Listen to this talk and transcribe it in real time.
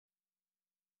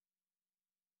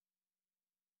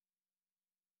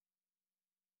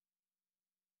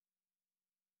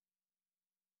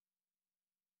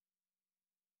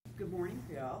Good morning,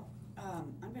 Bill.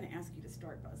 I'm going to ask you to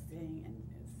start by saying and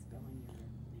spelling your name.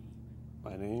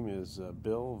 My name is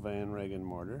Bill Van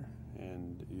Regenmorter,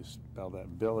 and you spell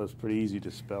that. Bill is pretty easy to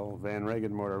spell. Van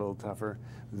Regenmorter, a little tougher.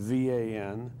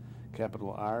 V-A-N,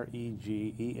 capital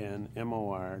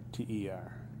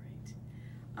R-E-G-E-N-M-O-R-T-E-R.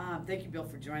 Great. Thank you, Bill,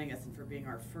 for joining us and for being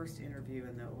our first interview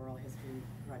in the Oral History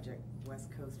Project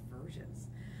West Coast Versions.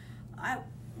 I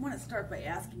want to start by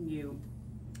asking you,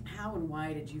 how and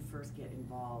why did you first get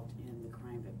involved in the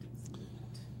crime victims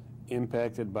movement?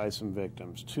 Impacted by some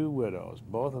victims, two widows,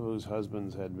 both of whose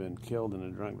husbands had been killed in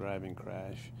a drunk driving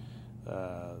crash.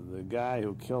 The guy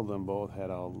who killed them both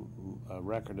had a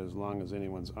record as long as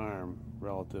anyone's arm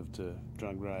relative to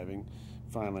drunk driving.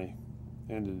 Finally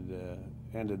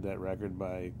ended that record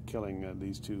by killing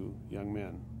these two young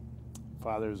men,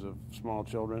 fathers of small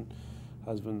children,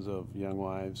 husbands of young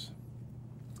wives.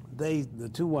 The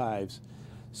two wives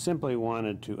simply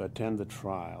wanted to attend the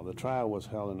trial. The trial was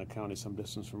held in a county some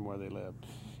distance from where they lived.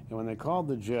 And when they called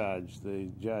the judge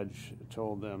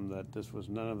told them that this was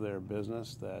none of their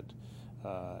business, that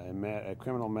a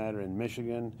criminal matter in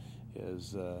Michigan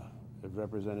is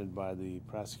represented by the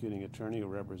prosecuting attorney who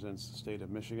represents the state of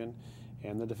Michigan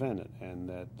and the defendant, and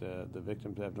that the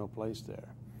victims have no place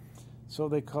there. So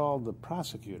they called the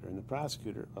prosecutor, and the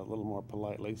prosecutor, a little more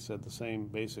politely, said the same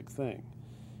basic thing.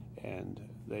 And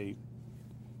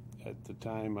at the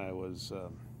time I was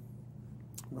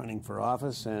running for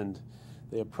office, and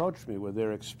they approached me with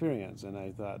their experience, and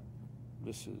I thought,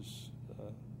 this is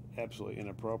absolutely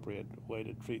inappropriate way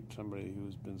to treat somebody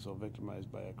who's been so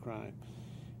victimized by a crime.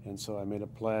 And so I made a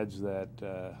pledge that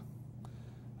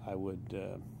I would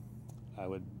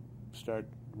start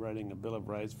writing a Bill of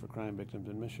Rights for crime victims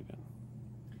in Michigan.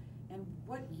 And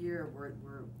what year were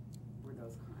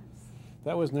those crimes?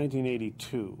 That was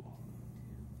 1982.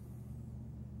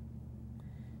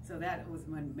 So that was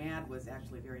when MAD was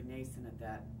actually very nascent at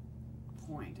that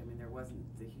point. I mean, there wasn't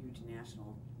the huge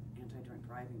national anti-drunk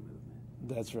driving movement.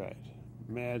 That's right.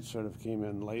 MAD sort of came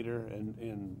in later,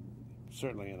 and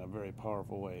certainly in a very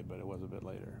powerful way, but it was a bit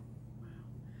later.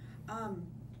 Wow.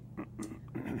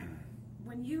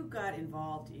 When you got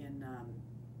involved in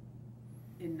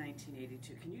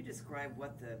 1982, can you describe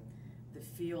what the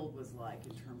field was like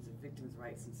in terms of victims'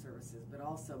 rights and services, but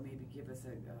also maybe give us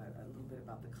a little bit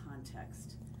about the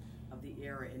context of the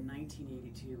era in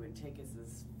 1982 and take us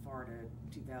as far to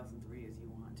 2003 as you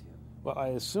want to? Well, I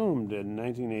assumed in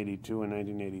 1982 and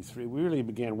 1983, we really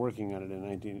began working on it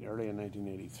early in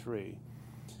 1983.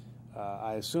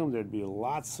 I assumed there'd be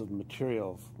lots of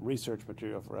material, research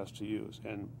material for us to use,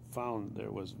 and found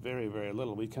there was very, very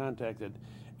little. We contacted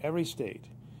every state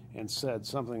and said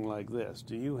something like this: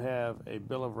 do you have a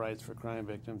Bill of Rights for crime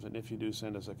victims, and if you do,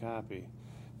 send us a copy.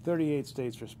 38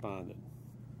 states responded.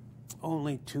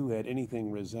 Only 2 had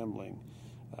anything resembling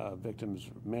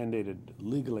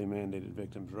legally mandated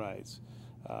victims' rights,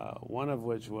 one of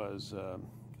which was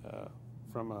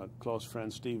from a close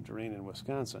friend, Steve Doreen in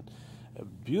Wisconsin. A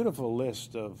beautiful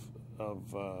list of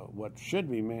what should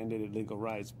be mandated legal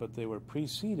rights, but they were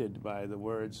preceded by the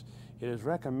words, "It is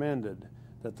recommended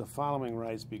that the following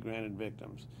rights be granted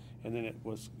victims." And then it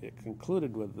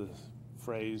concluded with the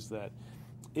phrase that,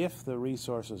 if the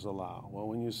resources allow. Well,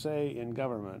 when you say in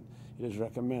government, it is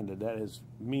recommended, that is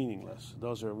meaningless.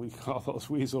 We call those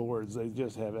weasel words. They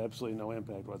just have absolutely no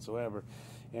impact whatsoever.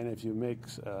 And if you make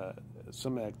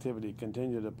some activity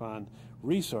contingent upon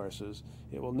resources,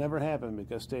 it will never happen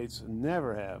because states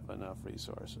never have enough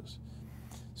resources.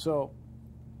 So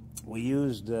we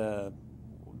used the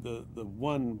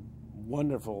one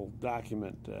wonderful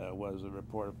document was a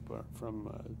report from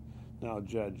now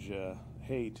Judge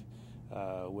Haight,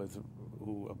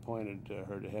 who appointed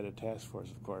her to head a task force,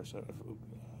 of course.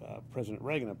 President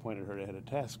Reagan appointed her to head a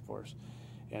task force.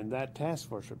 And that task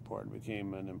force report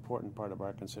became an important part of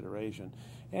our consideration.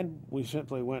 And we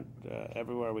simply went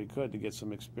everywhere we could to get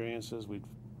some experiences. We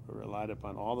relied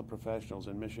upon all the professionals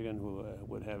in Michigan who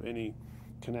would have any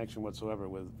connection whatsoever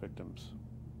with victims.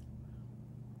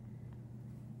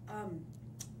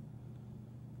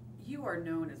 You are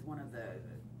known as one of the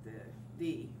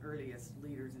earliest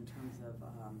leaders in terms of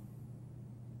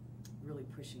really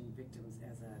pushing victims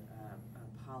as a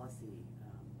policy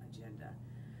agenda.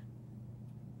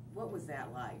 What was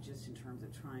that like, just in terms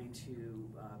of trying to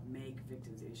make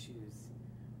victims' issues,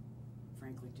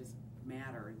 frankly, just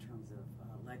matter in terms of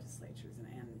legislatures?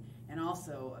 And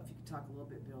also, if you could talk a little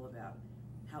bit, Bill, about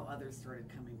how others started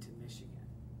coming to Michigan.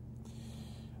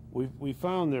 We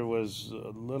found there was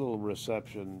little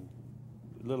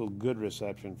good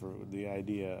reception for the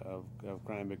idea of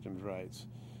crime victims' rights.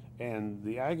 And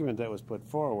the argument that was put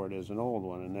forward is an old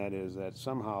one, and that is that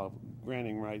somehow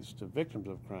granting rights to victims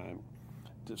of crime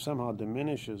somehow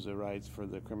diminishes the rights for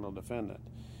the criminal defendant.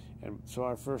 And so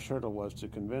our first hurdle was to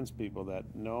convince people that,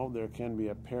 no, there can be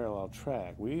a parallel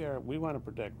track. We want to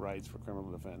protect rights for criminal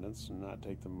defendants and not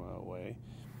take them away.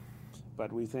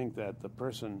 But we think that the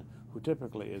person who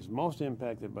typically is most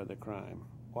impacted by the crime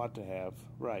ought to have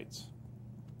rights.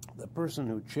 The person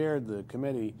who chaired the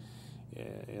committee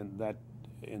in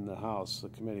the House, the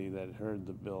committee that heard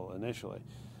the bill initially,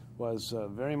 was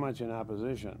very much in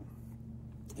opposition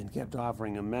and kept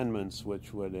offering amendments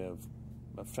which would have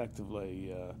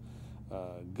effectively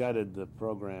gutted the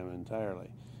program entirely.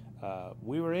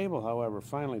 We were able, however,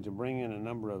 finally to bring in a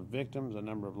number of victims, a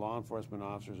number of law enforcement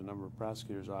officers, a number of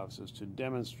prosecutors' offices to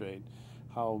demonstrate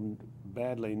how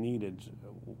badly needed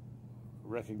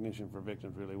recognition for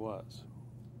victims really was.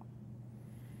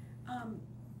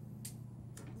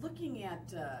 Looking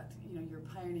at your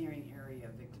pioneering area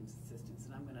of victims assistance,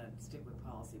 and I'm going to stick with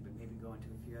policy, but maybe go into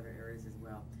a few other areas as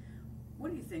well.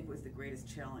 What do you think was the greatest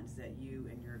challenge that you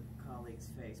and your colleagues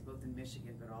faced, both in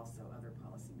Michigan but also other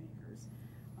policymakers,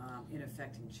 in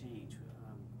affecting change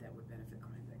that would benefit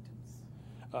crime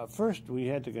victims? First, we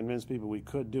had to convince people we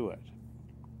could do it.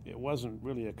 It wasn't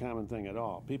really a common thing at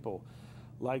all. People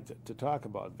liked to talk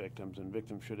about victims, and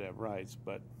victims should have rights,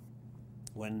 but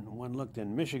when one looked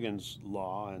in Michigan's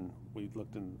law, and we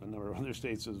looked in a number of other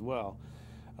states as well,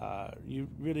 you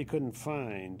really couldn't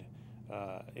find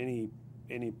any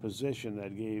position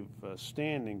that gave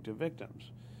standing to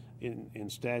victims in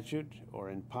statute or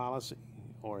in policy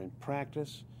or in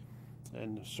practice,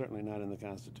 and certainly not in the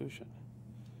Constitution.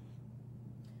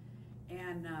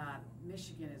 And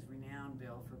Michigan is renowned,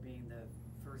 Bill, for being the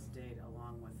first state,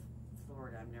 along with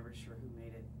Florida, I'm never sure who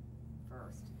made it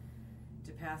first,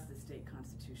 to pass the state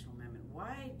constitutional amendment.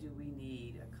 Why do we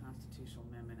need a constitutional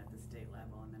amendment at the state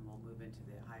level, and then we'll move into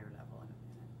the higher level in a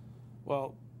minute?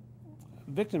 Well,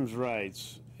 victims'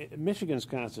 rights, Michigan's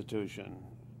Constitution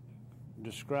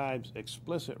describes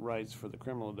explicit rights for the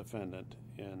criminal defendant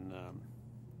in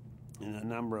a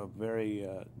number of very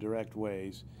direct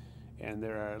ways, and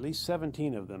there are at least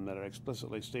 17 of them that are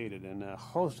explicitly stated, and a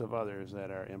host of others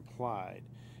that are implied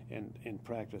and in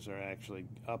practice are actually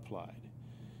applied.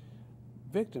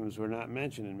 Victims were not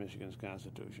mentioned in Michigan's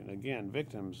Constitution. Again,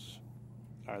 victims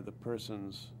are the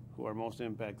persons who are most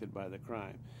impacted by the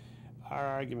crime. Our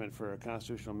argument for a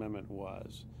constitutional amendment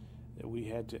was that we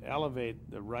had to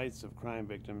elevate the rights of crime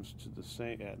victims to the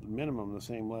same, at minimum, the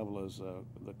same level as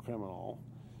the criminal,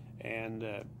 and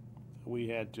we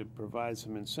had to provide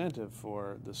some incentive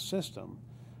for the system,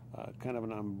 kind of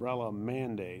an umbrella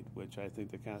mandate, which I think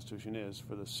the Constitution is,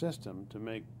 for the system to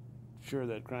make sure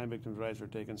that crime victims' rights were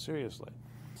taken seriously.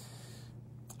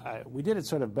 We did it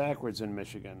sort of backwards in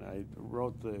Michigan. I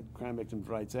wrote the Crime Victims'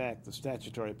 Rights Act, the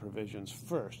statutory provisions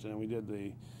first, and we did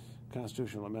the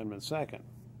constitutional amendment second.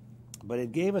 But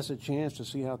it gave us a chance to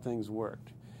see how things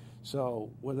worked.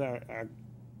 So with our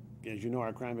as you know,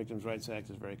 our Crime Victims' Rights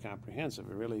Act is very comprehensive.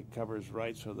 It really covers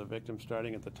rights for the victim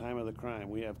starting at the time of the crime.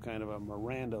 We have kind of a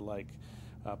Miranda-like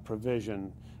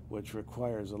provision which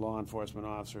requires a law enforcement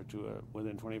officer to,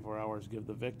 within 24 hours, give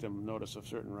the victim notice of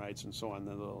certain rights and so on,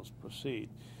 then those proceed.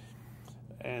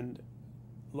 And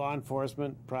law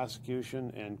enforcement,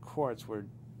 prosecution, and courts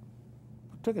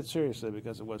took it seriously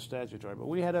because it was statutory, but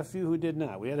we had a few who did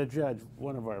not. We had a judge.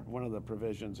 One of the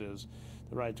provisions is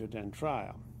the right to attend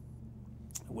trial,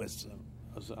 was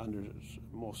under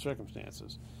most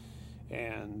circumstances.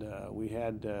 And we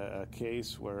had a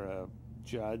case where a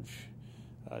judge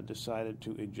decided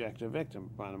to eject a victim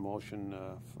upon a motion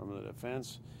from the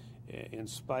defense, in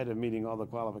spite of meeting all the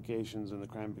qualifications in the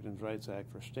Crime Victims' Rights Act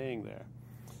for staying there.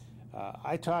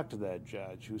 I talked to that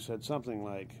judge, who said something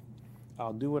like,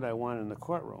 "I'll do what I want in the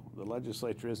courtroom. The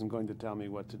legislature isn't going to tell me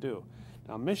what to do."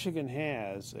 Now, Michigan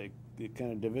has a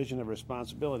kind of division of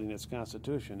responsibility in its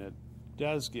Constitution. It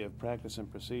does give practice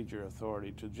and procedure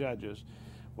authority to judges,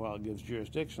 while it gives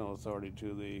jurisdictional authority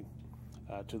to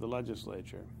the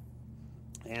legislature.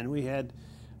 And we had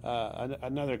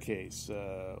another case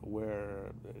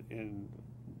where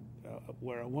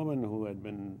a woman who had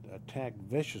been attacked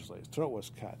viciously, his throat was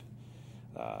cut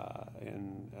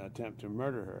in an attempt to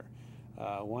murder her,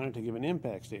 wanted to give an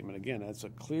impact statement. Again, that's a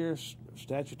clear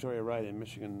statutory right in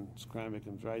Michigan's Crime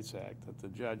Victims' Rights Act, that the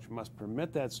judge must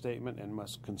permit that statement and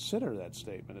must consider that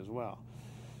statement as well.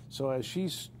 So as she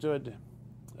stood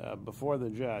before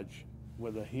the judge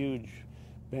with a huge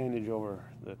bandage over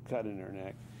the cut in her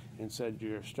neck and said,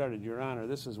 "Your Honor,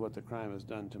 this is what the crime has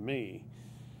done to me,"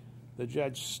 the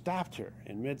judge stopped her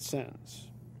in mid-sentence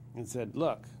and said,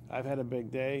 "Look, I've had a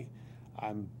big day.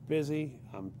 I'm busy.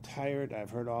 I'm tired. I've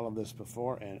heard all of this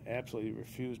before," and absolutely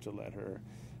refused to let her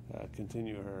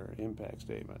continue her impact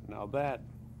statement. Now that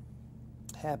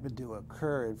happened to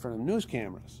occur in front of news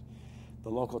cameras. The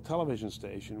local television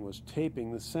station was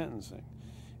taping the sentencing.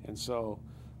 And so,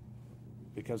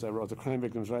 because I wrote the Crime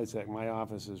Victims' Rights Act, my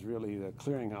office is really the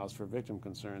clearinghouse for victim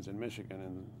concerns in Michigan,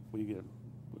 and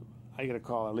I get a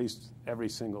call at least every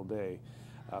single day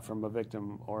from a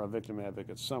victim or a victim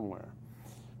advocate somewhere,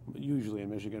 usually in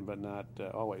Michigan, but not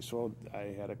always. So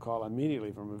I had a call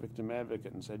immediately from a victim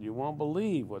advocate and said, "You won't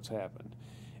believe what's happened,"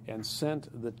 and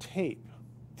sent the tape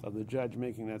of the judge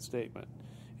making that statement.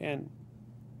 And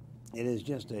it is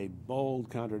just a bold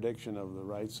contradiction of the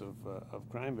rights of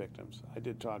crime victims. I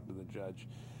did talk to the judge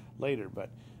later, but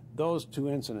those two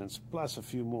incidents, plus a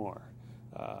few more,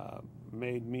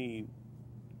 made me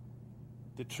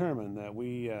determine that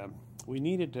we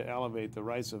needed to elevate the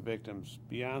rights of victims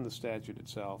beyond the statute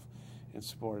itself and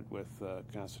support it with a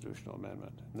constitutional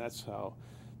amendment. And that's how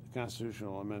the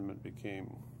constitutional amendment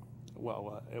became,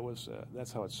 well,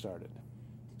 that's how it started.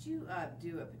 Did you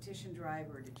do a petition drive,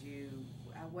 or did you,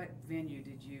 what venue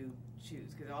did you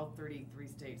choose? Because all 33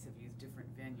 states have used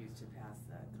different venues to pass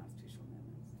the constitutional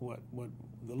amendments. What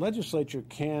the legislature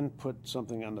can put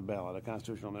something on the ballot, a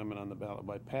constitutional amendment on the ballot,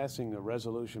 by passing a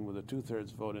resolution with a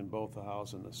 2/3 vote in both the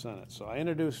House and the Senate. So I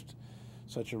introduced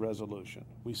such a resolution.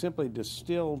 We simply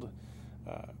distilled,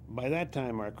 by that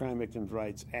time our Crime Victims'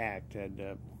 Rights Act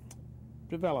had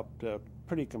developed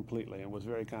pretty completely and was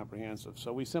very comprehensive.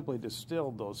 So we simply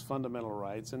distilled those fundamental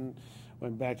rights and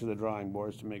went back to the drawing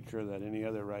boards to make sure that any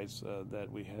other rights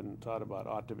that we hadn't thought about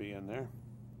ought to be in there,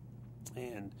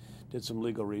 and did some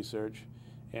legal research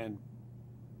and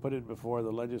put it before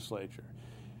the legislature.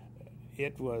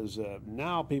 It was,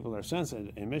 now people are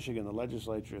sensitive. In Michigan, the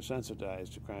legislature is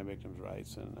sensitized to crime victims'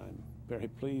 rights, and I'm very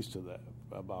pleased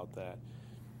about that.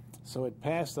 So it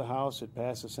passed the House, it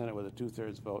passed the Senate with a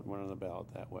 2/3 vote and went on the ballot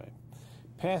that way.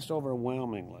 Passed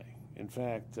overwhelmingly. In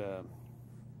fact,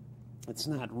 it's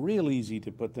not real easy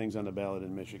to put things on the ballot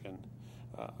in Michigan,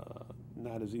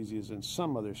 not as easy as in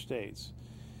some other states.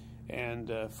 And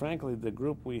frankly, the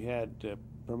group we had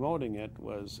promoting it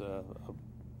was a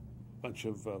bunch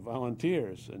of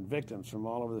volunteers and victims from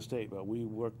all over the state, but we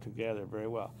worked together very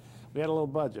well. We had a little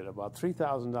budget. About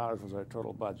 $3,000 was our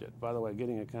total budget. By the way,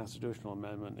 getting a constitutional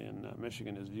amendment in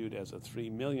Michigan is viewed as a $3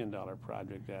 million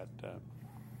project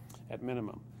at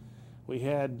minimum. We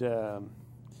had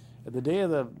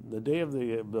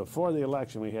before the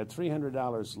election, we had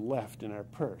 $300 left in our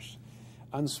purse,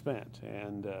 unspent,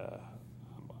 and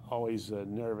always a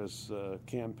nervous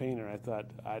campaigner. I thought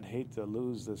I'd hate to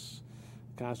lose this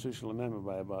constitutional amendment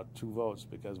by about 2 votes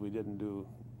because we didn't do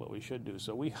what we should do.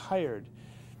 So we hired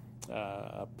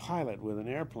a pilot with an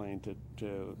airplane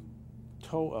to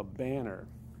tow a banner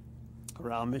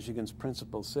around Michigan's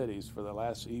principal cities for the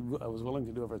last. I was willing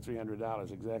to do it for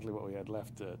 $300, exactly what we had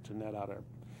left to net out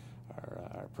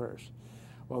our purse.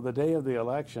 Well, the day of the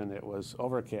election, it was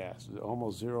overcast,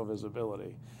 almost zero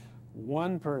visibility.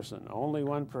 Only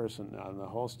one person on the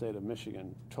whole state of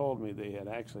Michigan told me they had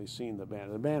actually seen the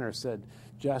banner. The banner said,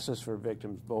 "Justice for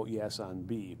victims, vote yes on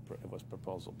B." It was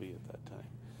Proposal B at that time.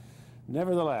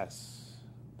 Nevertheless,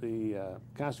 the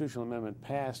constitutional amendment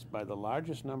passed by the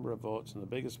largest number of votes and the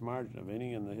biggest margin of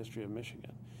any in the history of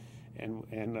Michigan,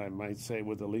 and I might say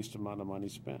with the least amount of money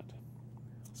spent.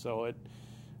 So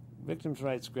victims'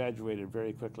 rights graduated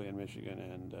very quickly in Michigan,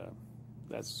 and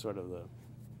that's sort of the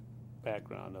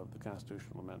background of the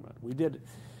constitutional amendment. We did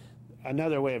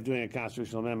another way of doing a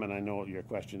constitutional amendment. I know your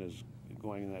question is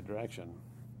going in that direction,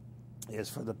 is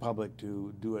for the public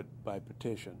to do it by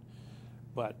petition,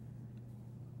 but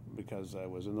because I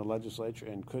was in the legislature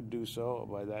and could do so,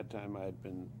 by that time I had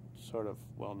been sort of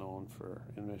well known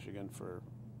in Michigan for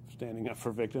standing up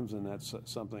for victims, and that's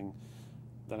something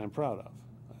that I'm proud of.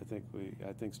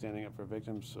 I think standing up for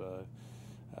victims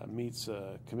meets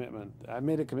a commitment. I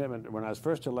made a commitment when I was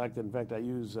first elected. In fact, I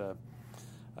use,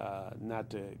 not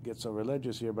to get so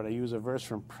religious here, but I use a verse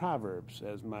from Proverbs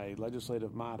as my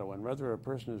legislative motto. And whether a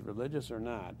person is religious or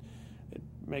not, it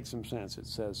makes some sense. It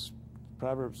says,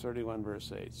 Proverbs 31,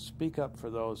 verse 8, "Speak up for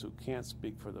those who can't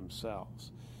speak for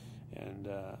themselves." And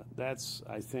that's,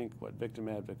 I think, what victim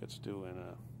advocates do in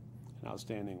an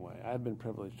outstanding way. I've been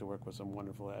privileged to work with some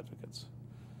wonderful advocates.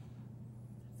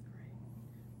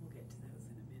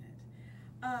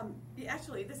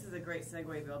 Actually, this is a great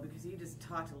segue, Bill, because you just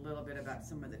talked a little bit about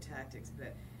some of the tactics,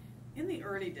 but in the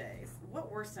early days, what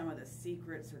were some of the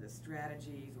secrets or the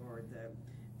strategies or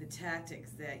the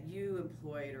tactics that you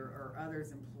employed or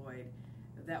others employed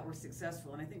that were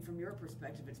successful? And I think from your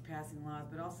perspective, it's passing laws,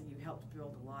 but also you helped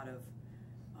build a lot of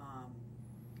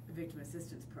victim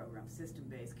assistance programs,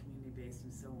 system-based, community-based,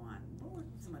 and so on. What were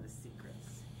some of the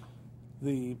secrets?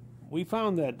 We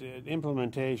found that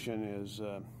implementation is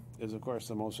of course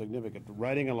the most significant.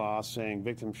 Writing a law saying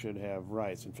victims should have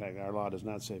rights. In fact, our law does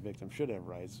not say victims should have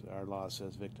rights. Our law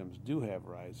says victims do have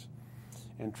rights.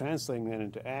 And translating that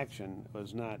into action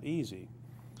was not easy.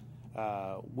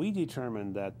 We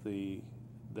determined that the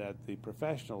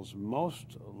professionals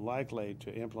most likely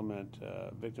to implement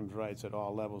victims' rights at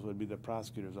all levels would be the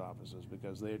prosecutor's offices,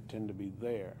 because they tend to be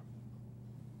there.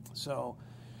 So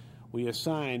we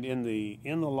assigned, in the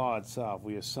law itself,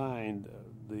 we assigned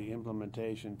the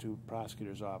implementation to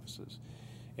prosecutors' offices,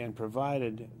 and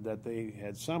provided that they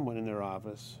had someone in their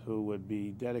office who would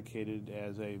be dedicated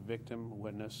as a victim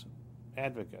witness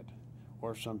advocate,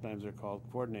 or sometimes they're called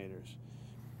coordinators.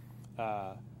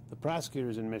 The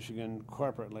prosecutors in Michigan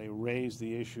corporately raised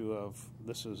the issue of,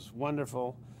 this is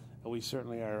wonderful, we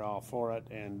certainly are all for it,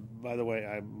 and by the way,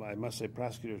 I must say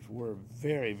prosecutors were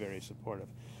very, very supportive.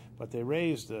 But they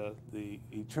raised the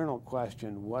eternal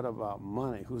question, what about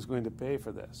money? Who's going to pay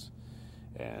for this?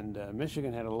 And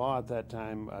Michigan had a law at that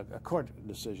time, a court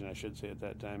decision, I should say, at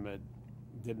that time, that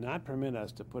did not permit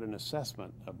us to put an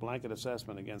assessment, a blanket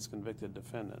assessment against convicted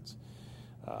defendants.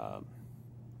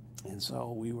 And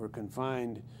so we were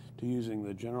confined to using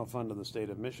the general fund of the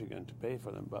state of Michigan to pay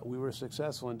for them. But we were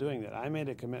successful in doing that. I made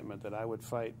a commitment that I would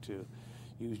fight to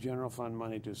use general fund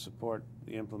money to support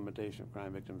the implementation of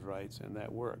crime victims' rights, and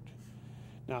that worked.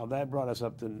 Now, that brought us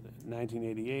up to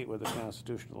 1988 with the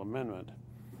constitutional amendment.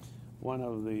 One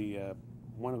of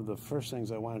the first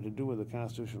things I wanted to do with the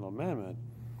constitutional amendment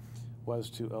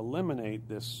was to eliminate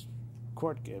this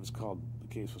court case. The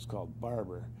case was called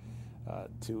Barber.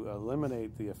 To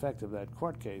eliminate the effect of that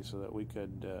court case so that we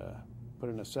could put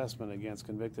an assessment against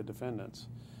convicted defendants.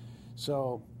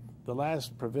 So the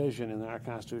last provision in our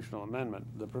constitutional amendment,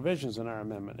 the provisions in our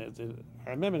amendment,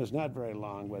 our amendment is not very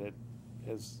long, but it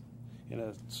is, in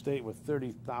a state with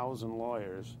 30,000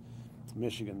 lawyers,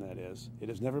 Michigan that is, it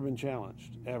has never been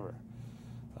challenged, ever.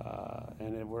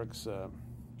 And it works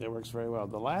very well.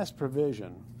 The last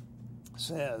provision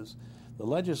says the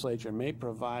legislature may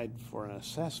provide for an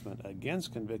assessment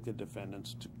against convicted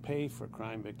defendants to pay for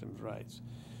crime victims' rights.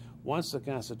 Once the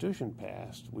Constitution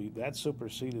passed, that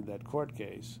superseded that court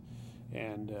case,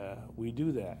 and we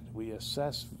do that. We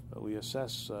assess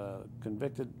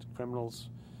convicted criminals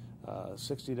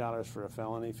 $60 for a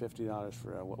felony, $50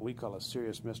 for what we call a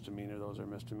serious misdemeanor. Those are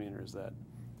misdemeanors that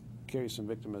carry some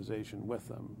victimization with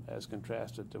them, as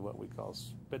contrasted to what we call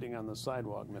spitting on the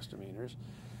sidewalk misdemeanors.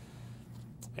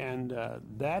 And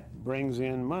that brings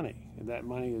in money. And that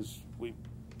money is,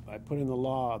 I put in the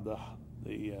law the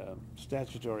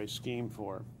statutory scheme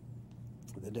for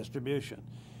the distribution.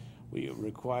 We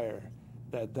require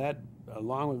that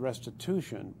along with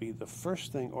restitution be the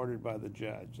first thing ordered by the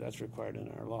judge. That's required in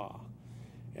our law.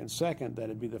 And second, that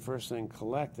it be the first thing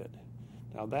collected.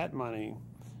 Now that money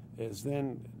is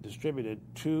then distributed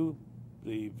to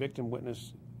the victim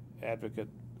witness advocate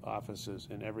offices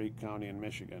in every county in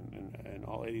Michigan, and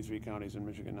all 83 counties in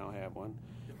Michigan now have one.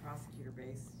 The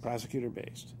prosecutor-based?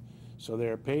 Prosecutor-based. So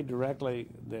they're paid directly.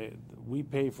 We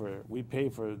pay for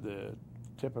the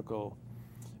typical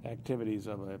activities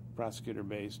of a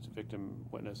prosecutor-based victim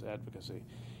witness advocacy.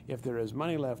 If there is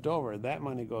money left over, that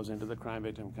money goes into the Crime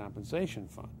Victim Compensation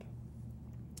Fund,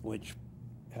 which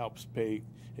helps pay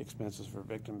expenses for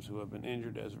victims who have been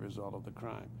injured as a result of the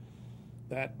crime.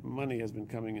 That money has been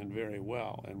coming in very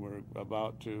well, and we're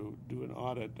about to do an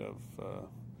audit of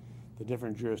the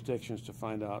different jurisdictions to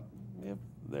find out if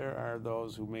there are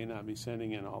those who may not be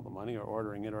sending in all the money or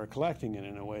ordering it or collecting it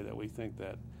in a way that we think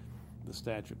that the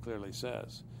statute clearly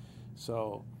says.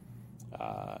 So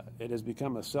it has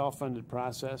become a self-funded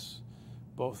process,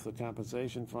 both the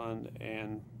compensation fund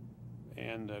and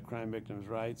crime victims'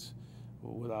 rights,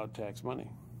 without tax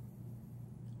money.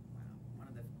 Wow, one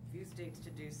of the few states to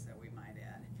do so, we might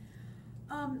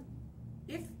add.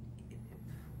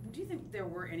 Do you think there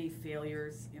were any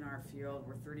failures in our field?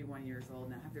 We're 31 years old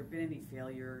now. Have there been any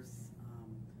failures,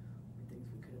 or things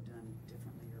we could have done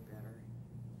differently or better?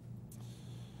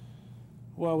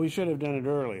 Well, we should have done it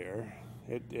earlier.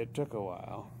 It took a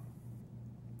while.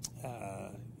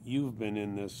 You've been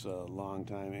in this a long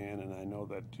time, Ann, and I know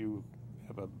that you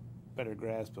have a better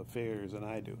grasp of failures than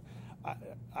I do.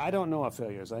 I don't know of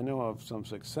failures. I know of some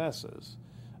successes.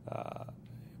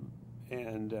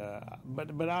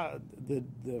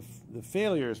 The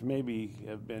failures maybe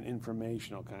have been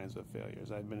informational kinds of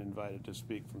failures. I've been invited to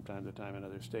speak from time to time in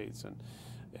other states,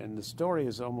 and the story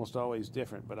is almost always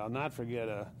different. But I'll not forget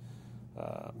a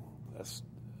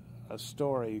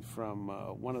story from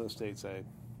one of the states I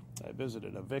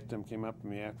visited. A victim came up to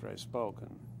me after I spoke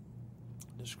and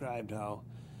described how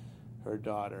her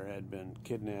daughter had been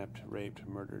kidnapped, raped,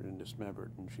 murdered, and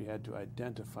dismembered, and she had to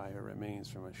identify her remains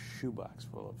from a shoebox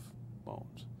full of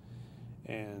bones.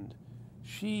 And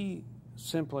she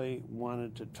simply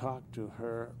wanted to talk to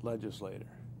her legislator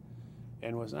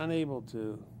and was unable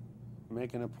to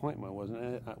make an appointment,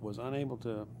 was unable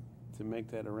to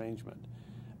make that arrangement.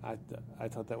 I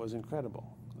thought that was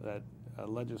incredible, that a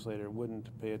legislator wouldn't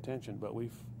pay attention. But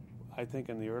I think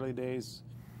in the early days,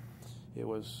 it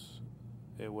was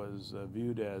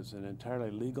viewed as an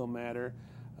entirely legal matter,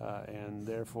 and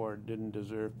therefore didn't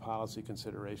deserve policy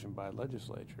consideration by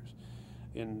legislatures.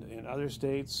 In other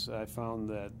states, I found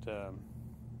that,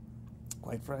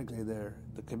 quite frankly, the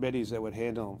committees that would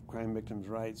handle crime victims'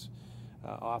 rights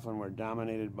often were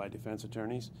dominated by defense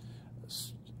attorneys,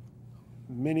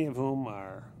 many of whom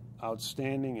are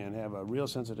outstanding and have a real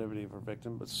sensitivity for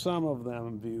victims, but some of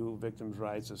them view victims'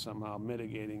 rights as somehow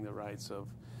mitigating the rights of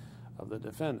the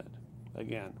defendant.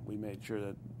 Again, we made sure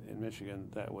that in Michigan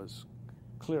that was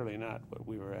clearly not what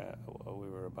we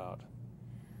were about.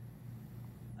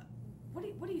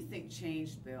 What do you think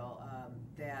changed, Bill,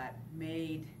 that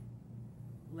made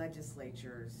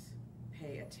legislatures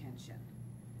pay attention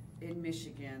in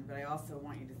Michigan? But I also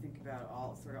want you to think about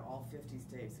all 50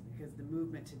 states, because the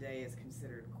movement today is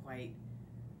considered quite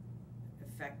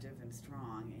effective and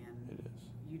strong. And it is.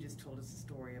 You just told us a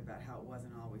story about how it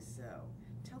wasn't always so.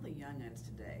 Tell the young'uns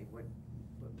today what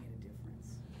made a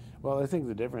difference. Well, I think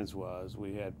the difference was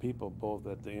we had people both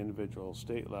at the individual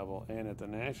state level and at the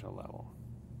national level.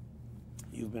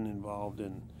 You've been involved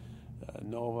in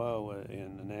NOVA,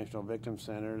 in the National Victim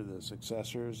Center, the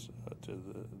successors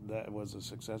that was a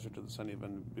successor to the Sonny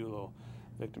Van Bulow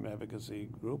Victim Advocacy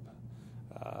Group,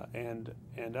 and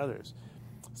others.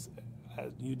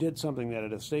 You did something that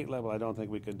at a state level I don't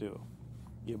think we could do.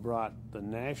 You brought the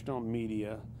national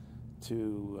media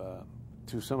to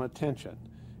some attention,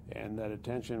 and that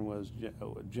attention was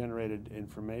generated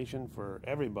information for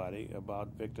everybody about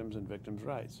victims and victims'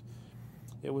 rights.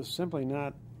 It was simply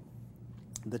not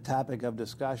the topic of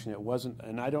discussion. It wasn't,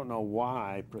 and I don't know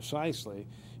why precisely,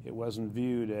 it wasn't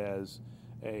viewed as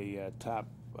a top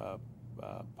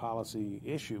policy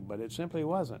issue, but it simply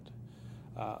wasn't.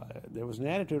 There was an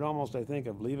attitude almost, I think,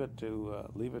 of leave it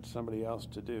to somebody else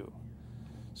to do.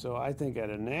 So I think at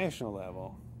a national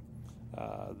level,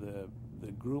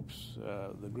 the groups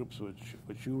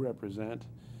which you represent,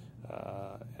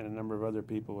 and a number of other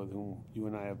people with whom you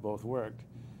and I have both worked,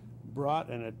 brought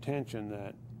an attention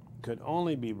that could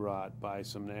only be brought by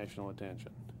some national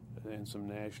attention and some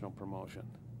national promotion.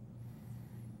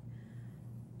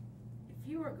 If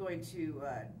you were going to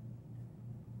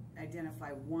identify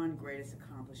one greatest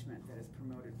accomplishment that has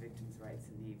promoted victims' rights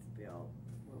and needs, Bill,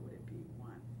 what would it be?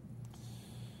 One?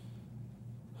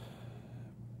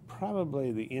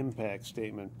 Probably the impact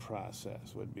statement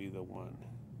process would be the one.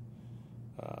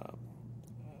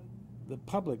 The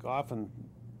public often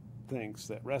thinks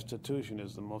that restitution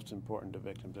is the most important to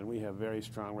victims, and we have very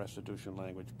strong restitution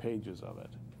language, pages of it.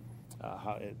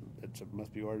 How it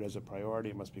must be ordered as a priority,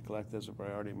 it must be collected as a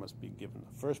priority, it must be given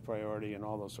the first priority, and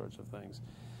all those sorts of things.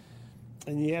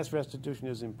 And yes, restitution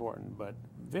is important, but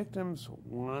victims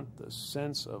want the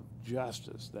sense of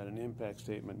justice that an impact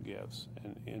statement gives.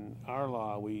 And in our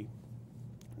law, we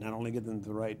not only give them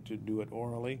the right to do it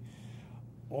orally,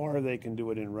 or they can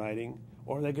do it in writing,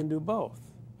 or they can do both.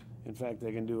 In fact,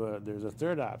 they can do there's a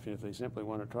third option. If they simply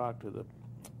want to talk to the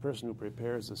person who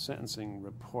prepares the sentencing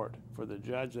report for the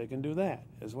judge, they can do that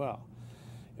as well.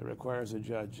 It requires that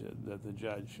the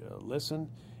judge listen,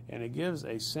 and it gives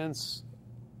a sense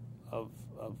of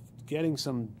getting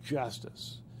some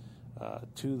justice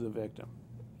to the victim.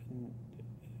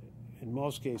 In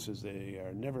most cases, they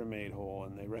are never made whole,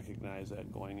 and they recognize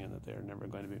that going in, that they're never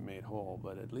going to be made whole,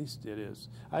 but at least it is.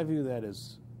 I view that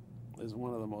as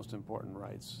one of the most important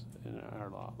rights in our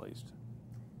law, at least.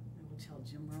 I will tell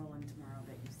Jim Rowland tomorrow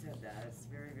that you said that. It's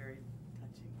very, very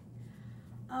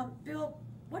touching. Bill,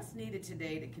 what's needed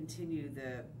today to continue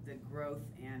the growth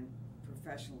and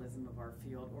professionalism of our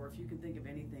field, or if you can think of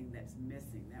anything that's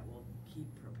missing that will keep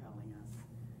propelling us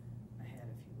ahead,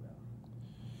 if you will?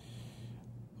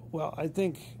 Well, I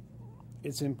think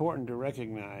it's important to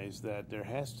recognize that there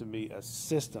has to be a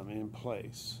system in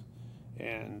place,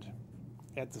 and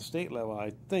at the state level,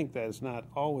 I think that is not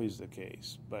always the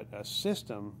case, but a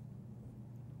system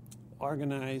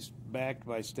organized, backed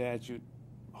by statute,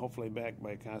 hopefully backed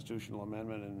by constitutional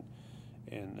amendment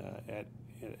and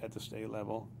at the state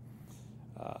level,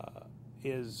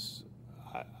 is,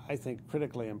 I think,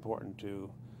 critically important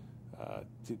to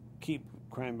keep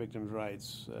crime victims'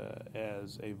 rights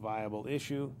as a viable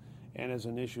issue and as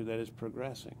an issue that is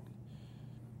progressing.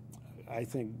 I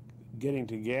think getting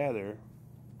together,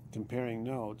 comparing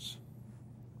notes.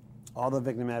 All the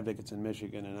victim advocates in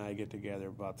Michigan and I get together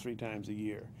about 3 times a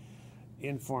year,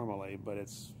 informally, but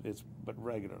but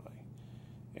regularly,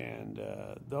 and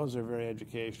those are very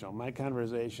educational. My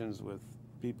conversations with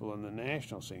people in the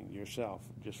national scene, yourself,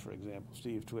 just for example,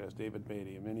 Steve Twist, David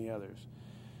Beatty, and many others.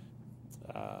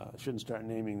 Shouldn't start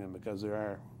naming them because there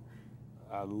are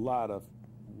a lot of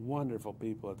wonderful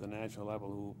people at the national level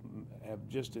who have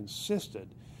just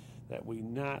insisted that we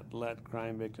not let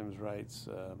crime victims' rights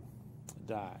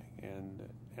die, and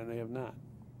they have not.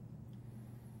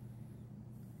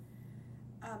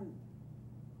 I'm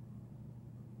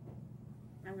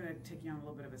going to take you on a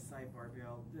little bit of a sidebar,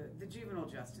 Bill. The juvenile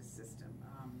justice system.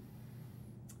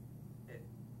 It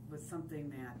was something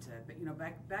that, but you know,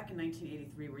 back in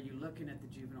 1983, were you looking at the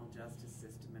juvenile justice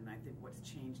system, and I think what's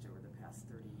changed over the past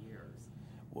 30 years?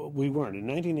 Well, we weren't. In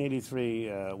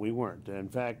 1983, we weren't. In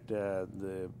fact,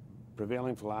 the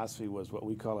prevailing philosophy was what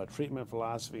we call a treatment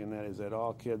philosophy, and that is that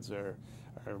all kids are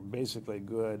basically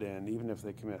good, and even if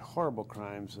they commit horrible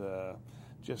crimes,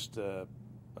 just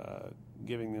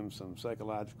giving them some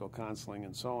psychological counseling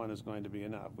and so on is going to be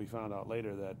enough. We found out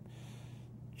later that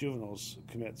juveniles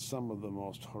commit some of the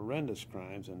most horrendous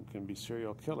crimes and can be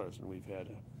serial killers, and we've had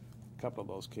a couple of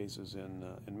those cases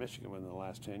in Michigan within the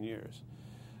last 10 years.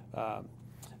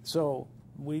 So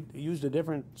we used a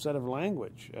different set of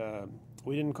language.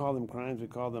 We didn't call them crimes, we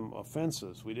called them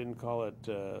offenses. We didn't call it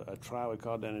a trial, we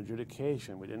called it an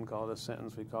adjudication. We didn't call it a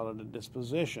sentence, we called it a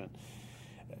disposition.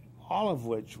 All of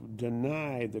which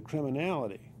deny the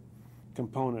criminality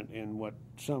component in what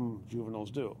some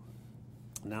juveniles do.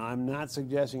 Now, I'm not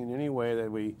suggesting in any way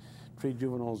that we treat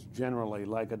juveniles generally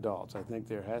like adults. I think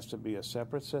there has to be a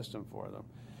separate system for them.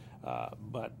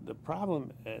 But the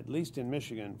problem, at least in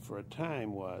Michigan for a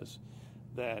time, was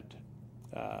that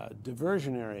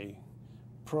diversionary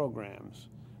programs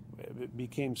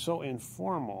became so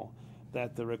informal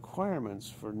that the requirements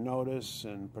for notice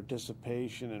and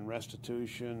participation and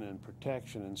restitution and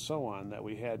protection and so on that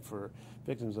we had for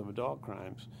victims of adult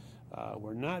crimes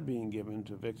were not being given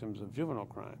to victims of juvenile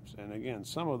crimes. And again,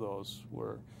 some of those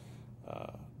were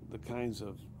the kinds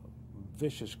of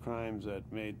vicious crimes that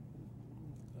made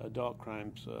adult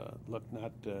crimes look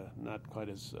not quite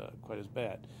as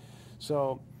bad.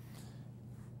 So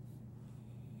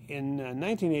in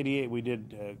 1988, we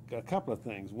did a couple of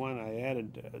things. One, I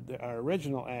added our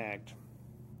original act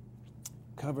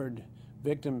covered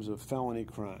victims of felony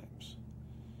crimes.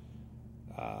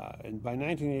 And by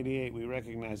 1988, we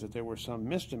recognized that there were some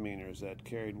misdemeanors that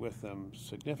carried with them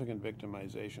significant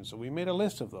victimization. So we made a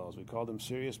list of those. We called them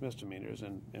serious misdemeanors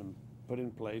and put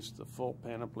in place the full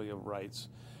panoply of rights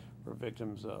for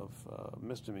victims of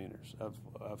misdemeanors,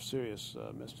 of serious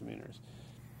misdemeanors.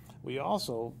 We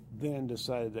also then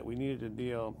decided that we needed to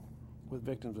deal with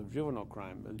victims of juvenile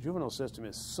crime. The juvenile system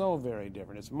is so very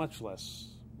different. It's much less,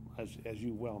 as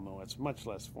you well know, it's much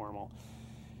less formal.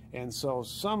 And so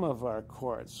some of our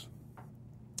courts,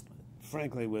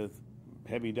 frankly, with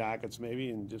heavy dockets maybe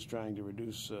and just trying to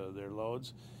reduce their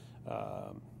loads,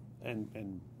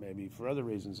 and maybe for other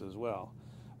reasons as well,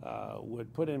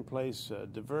 would put in place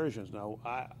diversions. Now,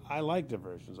 I like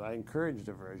diversions. I encourage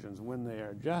diversions when they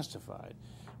are justified.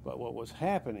 But what was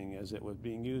happening is it was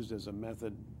being used as a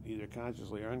method, either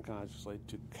consciously or unconsciously,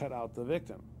 to cut out the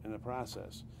victim in the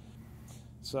process.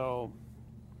 So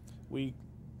we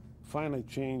finally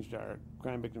changed our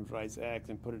Crime Victims' Rights Act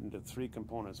and put it into 3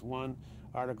 components. One,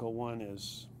 Article 1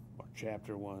 is, or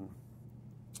Chapter 1,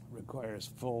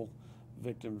 requires full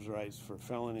victims' rights for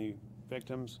felony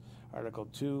victims. Article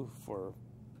 2 for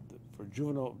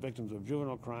juvenile victims of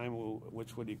juvenile crime,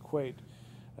 which would equate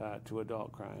to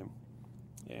adult crime.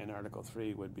 And Article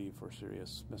 3 would be for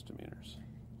serious misdemeanors.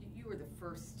 You were the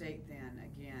first state then,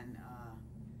 again,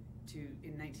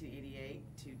 in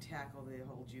 1988, to tackle the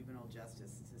whole juvenile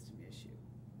justice system issue.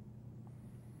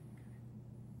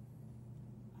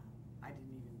 I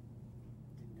didn't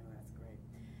know. That's great.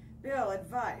 Bill,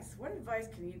 advice. What advice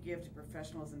can you give to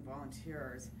professionals and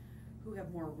volunteers who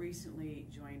have more recently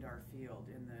joined our field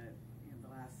in the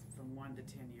last, from 1 to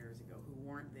 10 years ago, who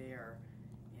weren't there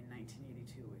in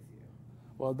 1982 with you?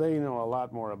 Well, they know a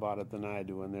lot more about it than I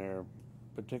do, and they're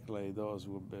particularly those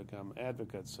who have become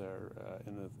advocates are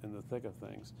in the thick of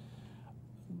things.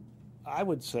 I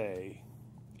would say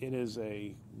it is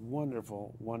a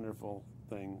wonderful, wonderful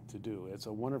thing to do. It's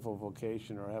a wonderful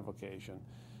vocation or avocation.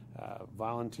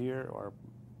 Volunteer or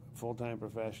full-time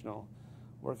professional,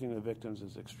 working with victims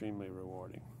is extremely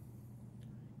rewarding.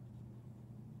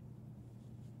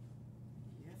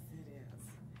 Yes, it is.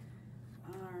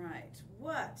 All right.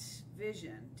 What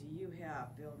vision do you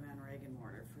have, Bill Van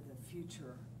Regenmorter, for the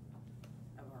future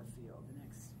our field the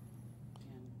next 5,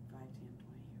 10, 20 years?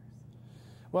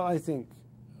 Well, I think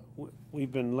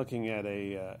we've been looking at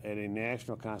a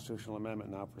national constitutional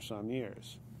amendment now for some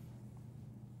years.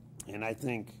 And I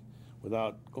think,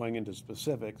 without going into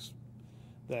specifics,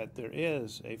 that there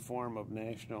is a form of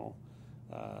national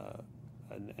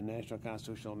a national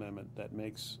constitutional amendment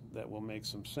that will make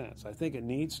some sense. I think it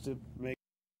needs to make.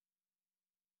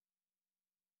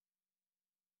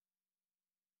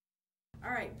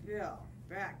 All right, Bill,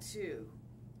 back to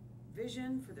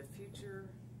vision for the future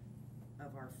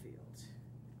of our field.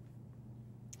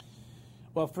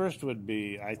 Well, first would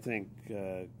be, I think,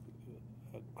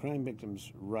 Crime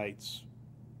Victims' Rights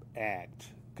Act,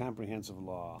 comprehensive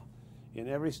law, in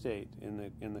every state in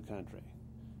the country.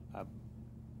 I'm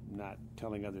not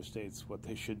telling other states what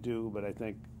they should do, but I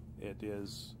think it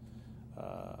is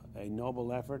a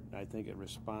noble effort. I think it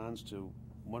responds to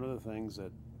one of the things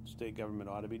that state government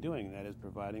ought to be doing, and that is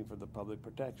providing for the public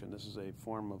protection. This is a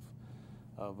form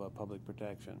of public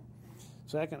protection.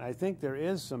 Second, I think there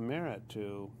is some merit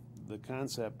to the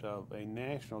concept of a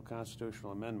national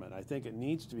constitutional amendment. I think it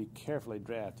needs to be carefully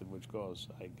drafted, which goes,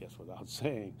 I guess, without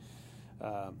saying.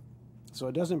 So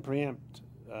it doesn't preempt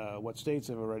what states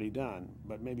have already done,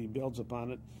 but maybe builds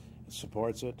upon it,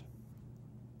 supports it,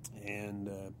 and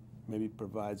maybe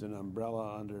provides an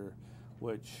umbrella under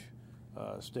which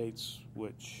states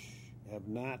which have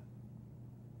not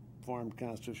formed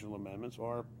constitutional amendments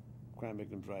or Crime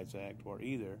Victims' Rights Act or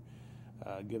either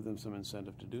give them some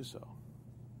incentive to do so.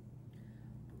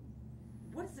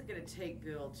 What is it going to take,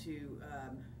 Bill, to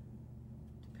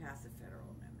pass a federal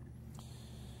amendment?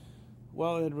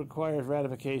 Well, it requires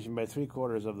ratification by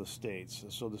 3/4 of the states.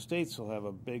 So the states will have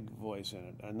a big voice in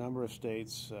it. A number of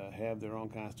states have their own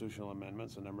constitutional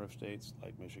amendments. A number of states,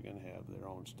 like Michigan, have their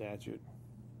own statute.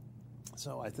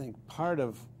 So I think part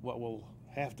of what will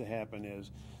have to happen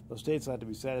is those states have to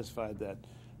be satisfied that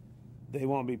they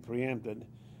won't be preempted,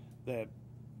 that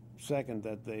second,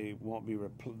 that they won't be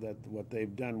that what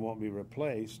they've done won't be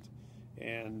replaced,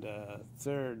 and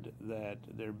third, that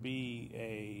there be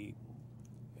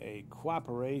a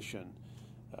cooperation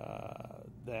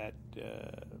that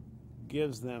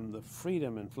gives them the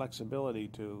freedom and flexibility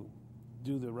to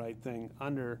do the right thing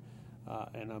under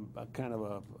a kind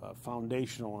of a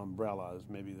foundational umbrella is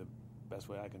maybe the best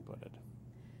way I can put it.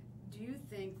 Do you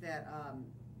think that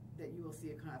that you will see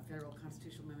a federal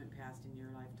constitutional amendment passed in your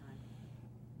lifetime?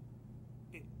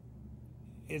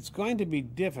 It's going to be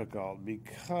difficult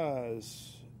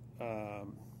because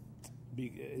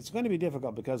it's going to be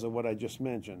difficult because of what I just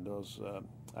mentioned. Those,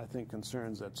 I think,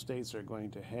 concerns that states are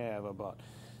going to have about.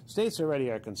 States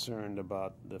already are concerned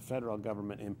about the federal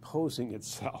government imposing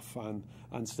itself on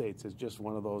states. It's just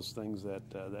one of those things that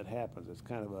that happens. It's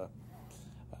kind of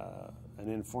an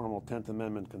informal 10th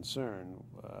Amendment concern,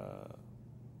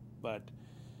 but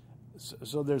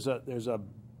so there's a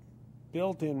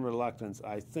built-in reluctance,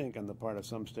 I think, on the part of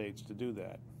some states to do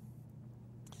that.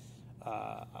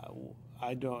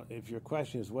 I don't. If your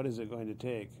question is what is it going to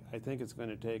take, I think it's going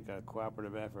to take a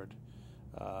cooperative effort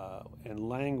and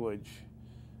language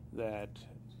that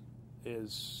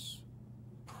is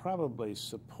probably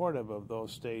supportive of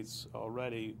those states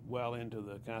already well into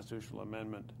the constitutional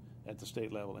amendment at the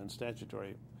state level and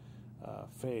statutory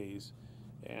phase,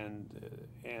 and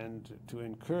to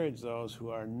encourage those who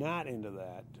are not into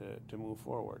that to move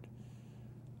forward.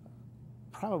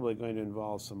 Probably going to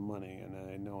involve some money, and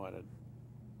I know at a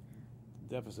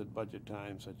deficit budget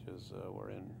time such as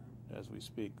we're in as we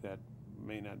speak, that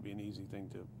may not be an easy thing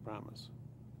to promise.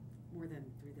 More than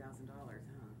 $3,000,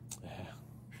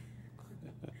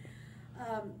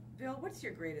 huh? Bill, what's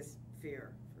your greatest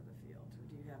fear for the field, or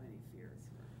do you have any fears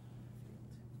for the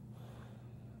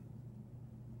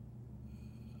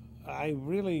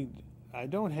field? I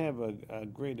don't have a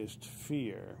greatest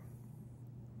fear.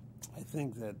 I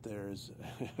think that there's,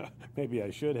 maybe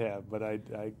I should have, but I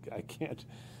can't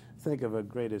think of a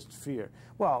greatest fear.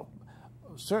 Well,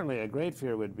 certainly a great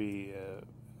fear would be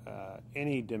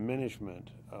any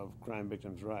diminishment of crime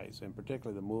victims' rights, and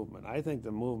particularly the movement. I think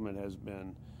the movement has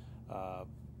been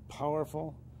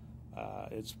powerful.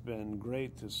 It's been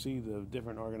great to see the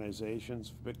different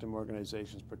organizations, victim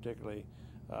organizations particularly,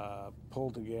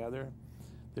 pull together.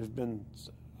 There's been,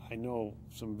 I know,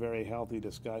 some very healthy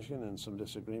discussion and some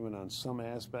disagreement on some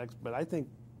aspects, but I think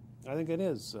it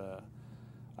is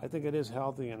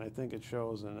healthy, and I think it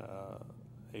shows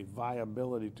a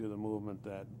viability to the movement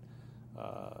that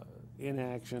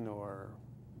inaction or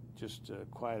just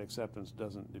quiet acceptance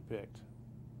doesn't depict.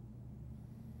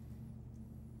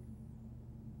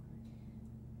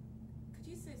 Could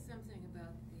you say something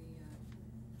about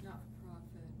the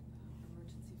not-for-profit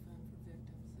emergency fund for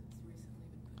victims that's recently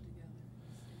been put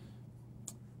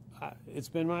It's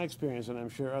been my experience, and I'm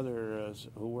sure others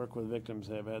who work with victims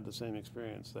have had the same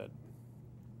experience, that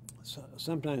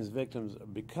sometimes victims,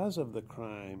 because of the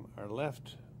crime, are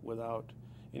left without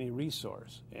any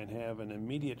resource and have an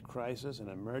immediate crisis, an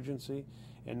emergency,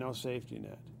 and no safety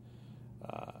net.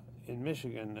 In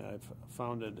Michigan, I've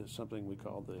founded something we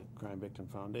call the Crime Victim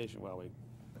Foundation. Well, we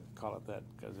call it that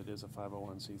because it is a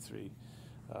 501c3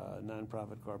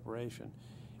 nonprofit corporation.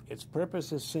 Its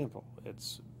purpose is simple. It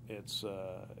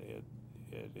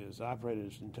is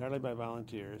operated entirely by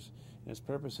volunteers, and its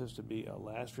purpose is to be a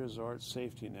last resort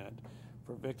safety net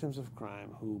for victims of crime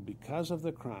who, because of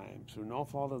the crime, through no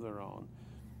fault of their own,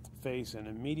 face an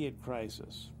immediate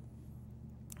crisis.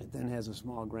 It then has a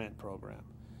small grant program,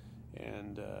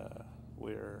 and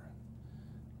we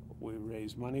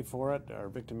raise money for it. Our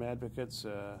victim advocates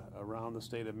around the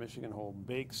state of Michigan hold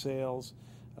bake sales,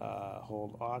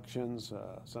 hold auctions,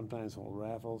 sometimes hold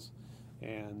raffles,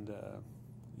 and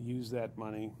use that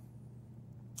money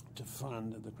to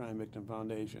fund the Crime Victim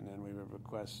Foundation. And we have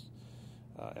requests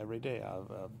every day.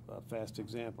 A fast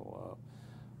example,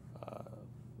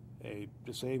 a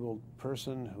disabled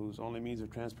person whose only means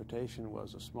of transportation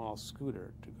was a small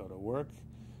scooter to go to work,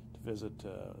 to visit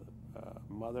a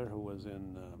mother who was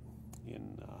in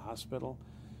a hospital.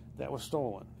 That was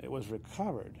stolen. It was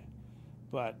recovered,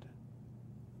 but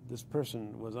this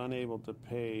person was unable to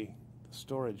pay the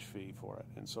storage fee for it,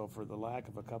 and so for the lack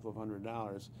of a couple of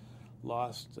 $100,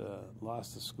 lost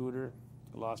the scooter,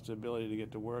 lost the ability to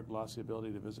get to work, lost the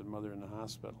ability to visit mother in the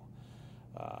hospital.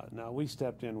 Now, we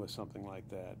stepped in with something like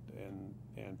that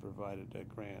and provided a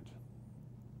grant,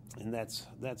 and that's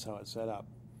how it's set up.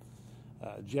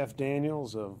 Jeff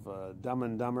Daniels of Dumb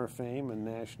and Dumber fame and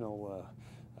national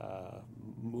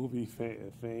movie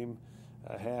fame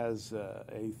has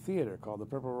a theater called the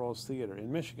Purple Rose Theater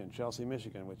in Michigan, Chelsea,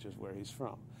 Michigan, which is where he's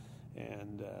from.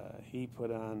 And he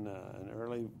put on an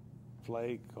early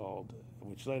play called,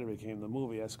 which later became the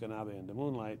movie Escanaba into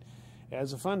Moonlight,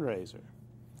 as a fundraiser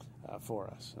for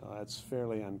us. That's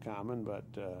fairly uncommon, but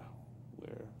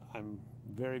I'm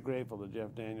very grateful to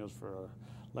Jeff Daniels for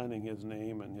lending his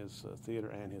name and his theater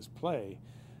and his play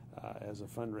as a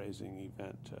fundraising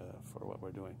event for what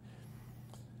we're doing.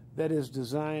 That is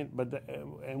designed,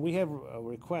 and we have a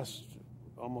request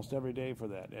almost every day for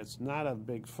that. It's not a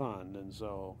big fund, and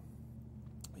so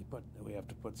we have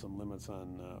to put some limits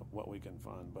on what we can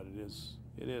fund, but it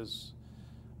is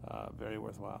very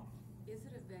worthwhile. Is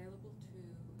it available to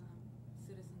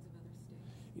citizens of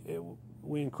other states?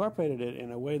 We incorporated it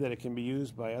in a way that it can be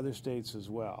used by other states as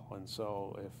well, and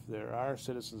so if there are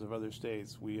citizens of other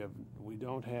states, we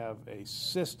don't have a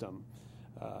system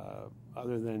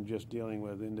other than just dealing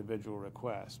with individual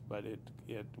requests, but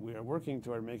we are working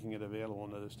toward making it available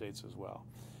in other states as well.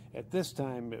 At this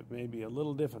time, it may be a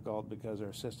little difficult because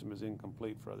our system is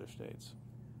incomplete for other states.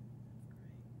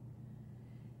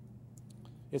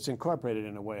 It's incorporated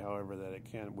in a way, however,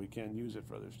 that we can use it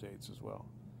for other states as well.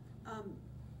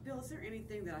 Bill, is there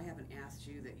anything that I haven't asked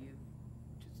you that you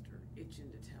just are itching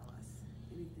to tell us?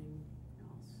 Anything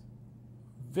else?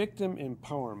 Victim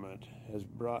empowerment has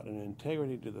brought an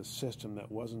integrity to the system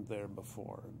that wasn't there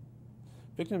before.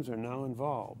 Victims are now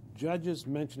involved. Judges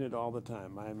mention it all the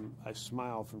time. I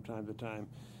smile from time to time.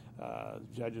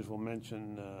 Judges will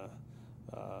mention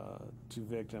to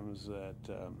victims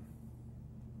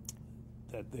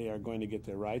that they are going to get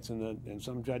their rights, and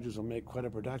some judges will make quite a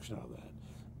production out of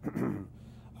that.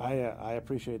 I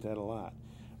appreciate that a lot.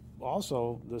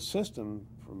 Also, the system,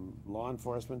 from law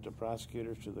enforcement to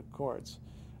prosecutors to the courts,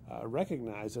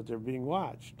 recognize that they're being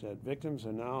watched, that victims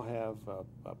now have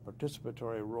a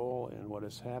participatory role in what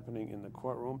is happening in the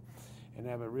courtroom and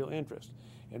have a real interest.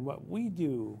 And what we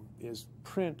do is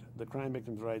print the Crime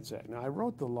Victims' Rights Act. Now, I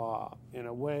wrote the law in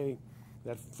a way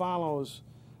that follows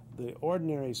the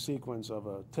ordinary sequence of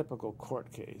a typical court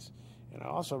case. And I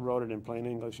also wrote it in plain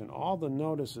English, and all the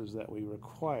notices that we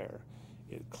require,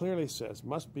 it clearly says,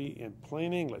 must be in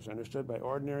plain English, understood by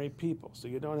ordinary people, so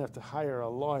you don't have to hire a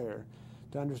lawyer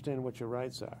to understand what your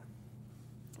rights are.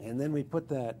 And then we put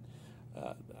that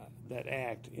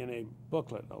act in a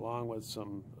booklet along with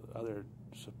some other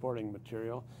supporting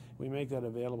material. We make that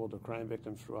available to crime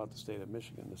victims throughout the state of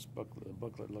Michigan. The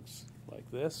booklet looks like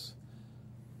this,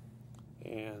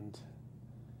 and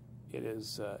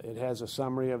it has a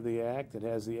summary of the act. It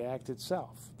has the act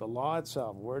itself, the law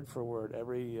itself, word for word.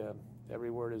 Every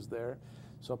word is there,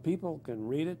 so people can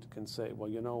read it, can say, well,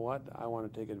 you know what, I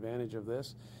want to take advantage of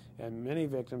this. And many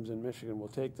victims in Michigan will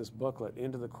take this booklet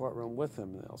into the courtroom with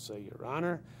them, and they'll say, Your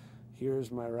Honor,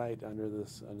 here's my right under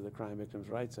the Crime Victims'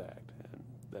 Rights Act. And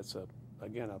that's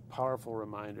again a powerful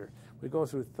reminder. We go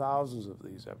through thousands of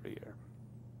these every year.